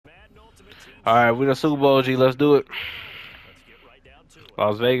All right, we the Super Bowl, G. Let's do it.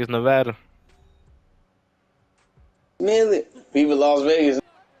 Las Vegas, Nevada. Really? People Las Vegas.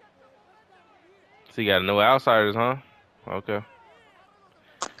 So you got no outsiders, huh? Okay.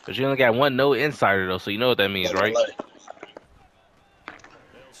 But you only got one no insider, though, so you know what that means, right?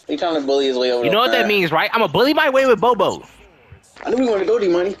 He trying to bully his way over You the know what that line. means, right? I'm a bully my way with Bobo. I knew he wanted to go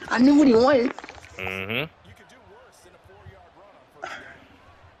D-Money. I knew what he wanted. Mm-hmm.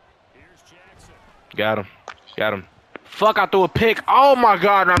 Got him. Got him. Fuck, I threw a pick. Oh, my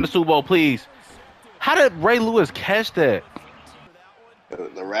God, around the Super Bowl, please. How did Ray Lewis catch that?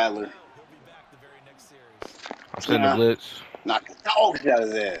 The Rattler. I'm sending the blitz. Knock the dog shit out of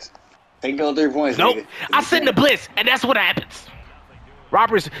his ass. Take those 3 points, Nope. nigga. I send the blitz, and that's what happens.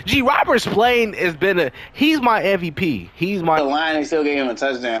 Roberts playing has been he's my MVP. He's my the line. They still gave him a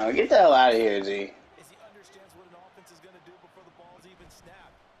touchdown. Get the hell out of here, G.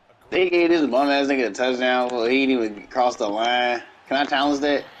 They gave this bum ass nigga a touchdown. Well, he didn't even cross the line. Can I challenge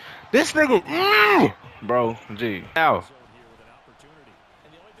that? This nigga, bro, G. Now.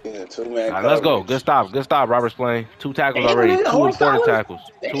 Yeah, two-man Right, let's go. Good stop. Good stop. Roberts playing 2 tackles already. 2 important tackles.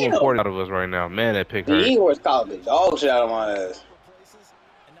 2 important out of us right now. Man, that pick hurt. The Eagles called the dog shit out of my ass.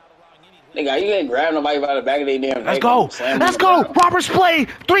 Nigga, you ain't grab nobody by the back of their damn Let's neck. go. Let's go. Roberts playing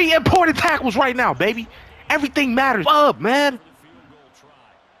 3 important tackles right now, baby. Everything matters. Up, man.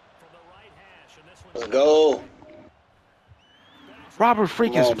 Let's go. Robert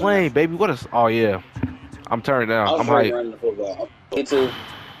freaking playing, baby. What is? Oh yeah. I'm turning down. I'm hyped. Running the football. Me too.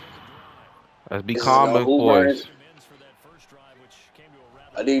 Let's be calm and poised.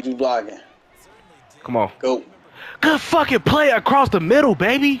 I need you blocking. Come on. Go. Good fucking play across the middle,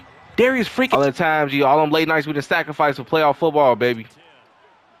 baby. Darius freaking. All the times, all them late nights we done sacrifice for playoff football, baby.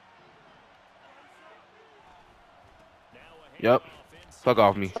 Yep. Fuck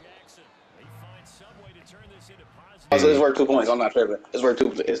off me. So it's worth 2 points. I'm not tripping. It's worth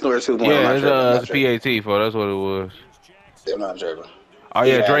 2. It's worth 2 points. Yeah, it's PAT for. That's what it was. I'm not tripping. Oh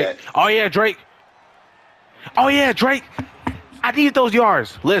yeah, Drake. Oh yeah, Drake. Oh yeah, Drake. I need those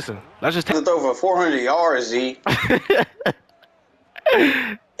yards. Listen, let's just throw for 400 yards, G.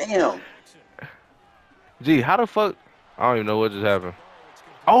 Damn. Gee, how the fuck? I don't even know what just happened.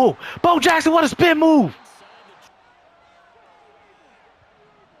 Oh, Bo Jackson, what a spin move!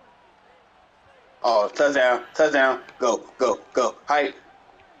 Oh, touchdown, touchdown, go, go, go, height.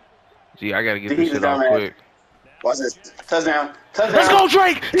 Gee, I gotta get this shit off quick. Watch this, touchdown, touchdown. Let's go,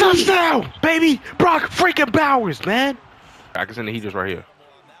 Drake! Touchdown, baby! Brock freaking Bowers, man. I can send the heaters right here.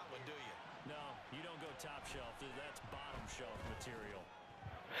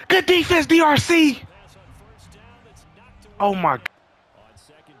 Good defense, DRC. Oh my.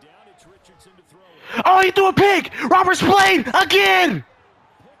 Oh, he threw a pick. Roberts played again.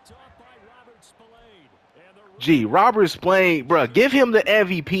 Gee, Roberts playing, bro. Give him the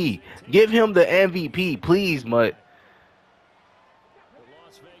MVP. Give him the MVP, please, Mutt.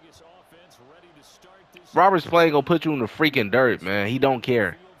 Roberts playing gonna put you in the freaking dirt, man. He don't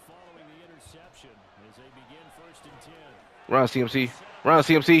care. Run, CMC. Run,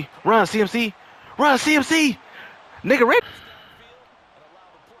 CMC. Run, CMC. Run, CMC. Nigga, ready?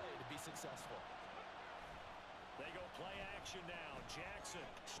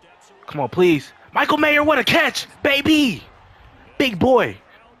 Come on, please. Michael Mayer, what a catch, baby. Big boy.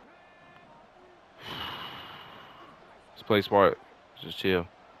 Let's play smart. Just chill.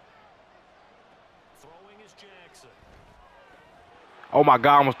 Oh my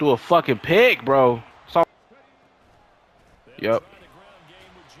God, I almost threw a fucking pick, bro. Yep.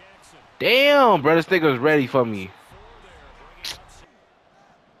 Damn, bro, this nigga was ready for me.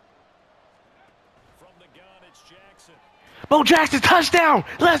 Bo Jackson, touchdown!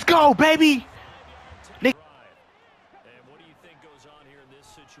 Let's go, baby!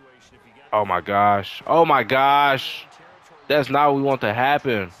 Oh my gosh. Oh my gosh. That's not what we want to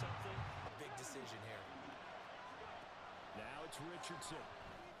happen.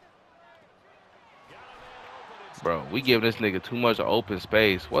 Bro, we giving this nigga too much open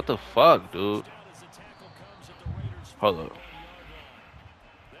space. What the fuck, dude? Hold up.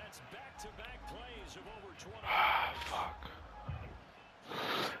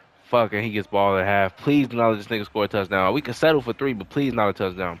 Fuck, and he gets ball at half. Please do not let this nigga score a touchdown. We can settle for 3, but please not a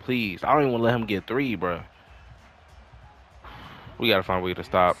touchdown. Please. I don't even want to let him get 3, bro. We got to find a way to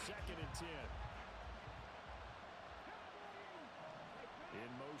stop.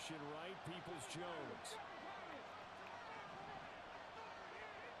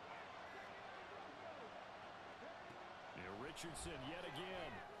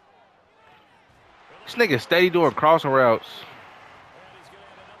 This nigga steady doing crossing routes.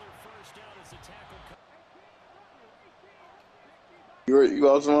 You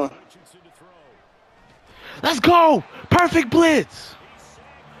got someone? Let's go! Perfect blitz!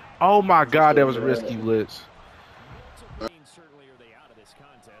 Oh my god, that was a risky blitz.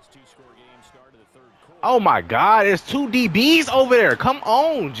 Oh my god, there's 2 DBs over there. Come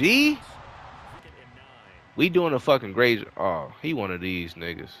on, G. We doing a fucking great. Oh, he one of these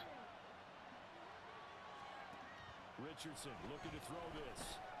niggas.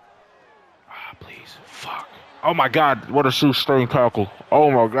 Ah, please. Fuck. Oh my god, what a shoestring tackle.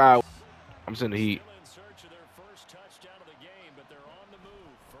 Oh my god. I'm sending the heat.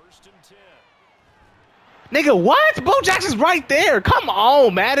 Nigga, what? Bo Jackson's right there. Come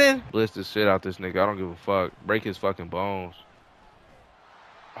on, Madden. Blitz the shit out this nigga. I don't give a fuck. Break his fucking bones.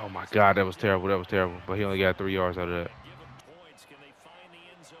 Oh my god, that was terrible. That was terrible. But he only got 3 yards out of that.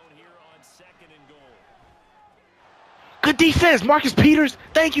 Good defense, Marcus Peters.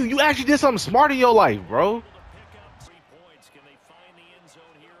 Thank you. You actually did something smart in your life, bro.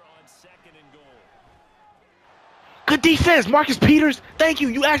 Good defense, Marcus Peters. Thank you.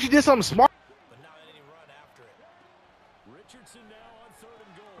 You actually did something smart.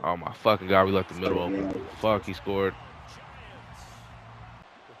 Oh my fucking god, we left the middle open. Fuck, he scored. What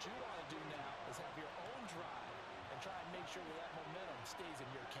you want to do now is have your own drive and try and make sure that momentum stays in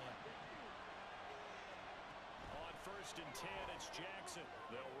your camp. On 1st and 10, it's Jackson.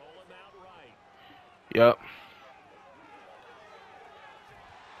 They'll roll him out right. Yep.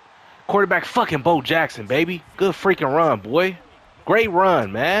 Quarterback fucking Bo Jackson, baby. Good freaking run, boy. Great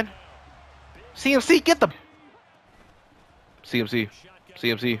run, man. CMC, get the CMC.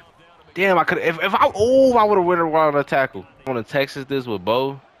 Damn, I could if I would have won on a tackle. I want to Texas this with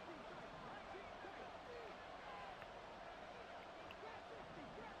Bo.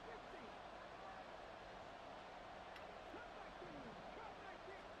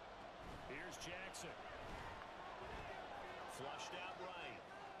 Here's Jackson. Flushed out right.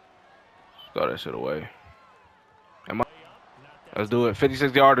 Throw that shit away. Let's do it.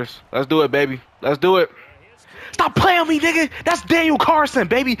 56 yarders. Let's do it, baby. Let's do it. Stop playing with me, nigga. That's Daniel Carson,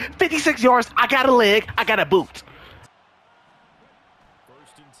 baby. 56 yards. I got a leg. I got a boot. 1st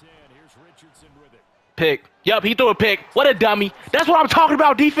and 10. Here's Richardson with it. Pick. Yup, he threw a pick. What a dummy. That's what I'm talking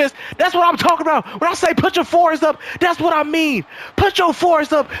about, defense. That's what I'm talking about. When I say put your fours up, that's what I mean. Put your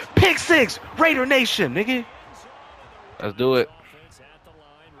fours up. Pick 6. Raider Nation, nigga. Let's do it.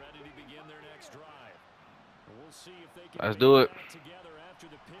 Let's do it.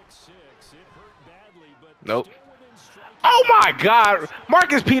 Nope. Oh my god.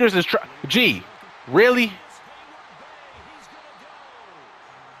 Marcus Peters is G. Really?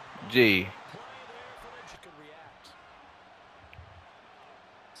 G.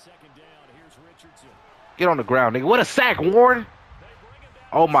 Get on the ground, nigga. What a sack, Warren.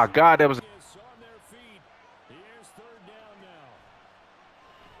 Oh my god, that was.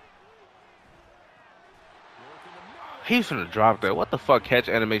 He's gonna drop that. What the fuck catch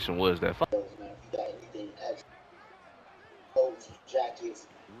animation was that? Fuck.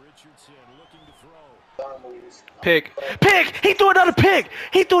 Pick. Pick! He threw another pick!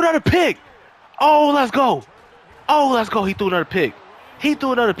 He threw another pick! Oh, let's go! Oh, let's go! He threw another pick. He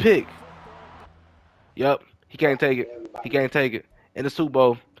threw another pick. Yup. He can't take it. He can't take it. In the Super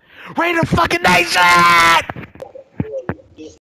Bowl. Raider fucking Nation!